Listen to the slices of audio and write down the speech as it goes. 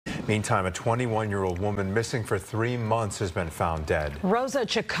Meantime, a 21-year-old woman missing for 3 months has been found dead. Rosa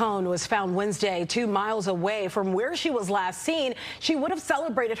Chacon was found Wednesday 2 miles away from where she was last seen. She would have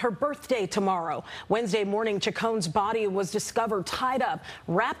celebrated her birthday tomorrow. Wednesday morning, Chacon's body was discovered tied up,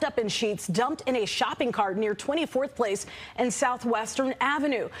 wrapped up in sheets, dumped in a shopping cart near 24th Place and Southwestern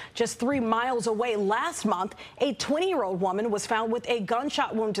Avenue. Just 3 miles away last month, a 20-year-old woman was found with a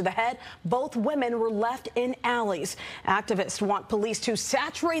gunshot wound to the head. Both women were left in alleys. Activists want police to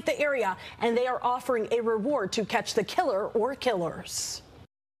saturate the area, and they are offering a reward to catch the killer or killers.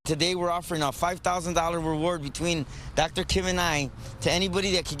 Today we're offering a $5,000 reward between Dr. Kim and I to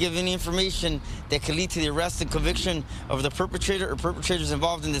anybody that could give any information that could lead to the arrest and conviction of the perpetrator or perpetrators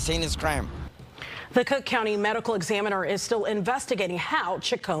involved in this heinous crime. The Cook County Medical Examiner is still investigating how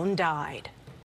Chacon died.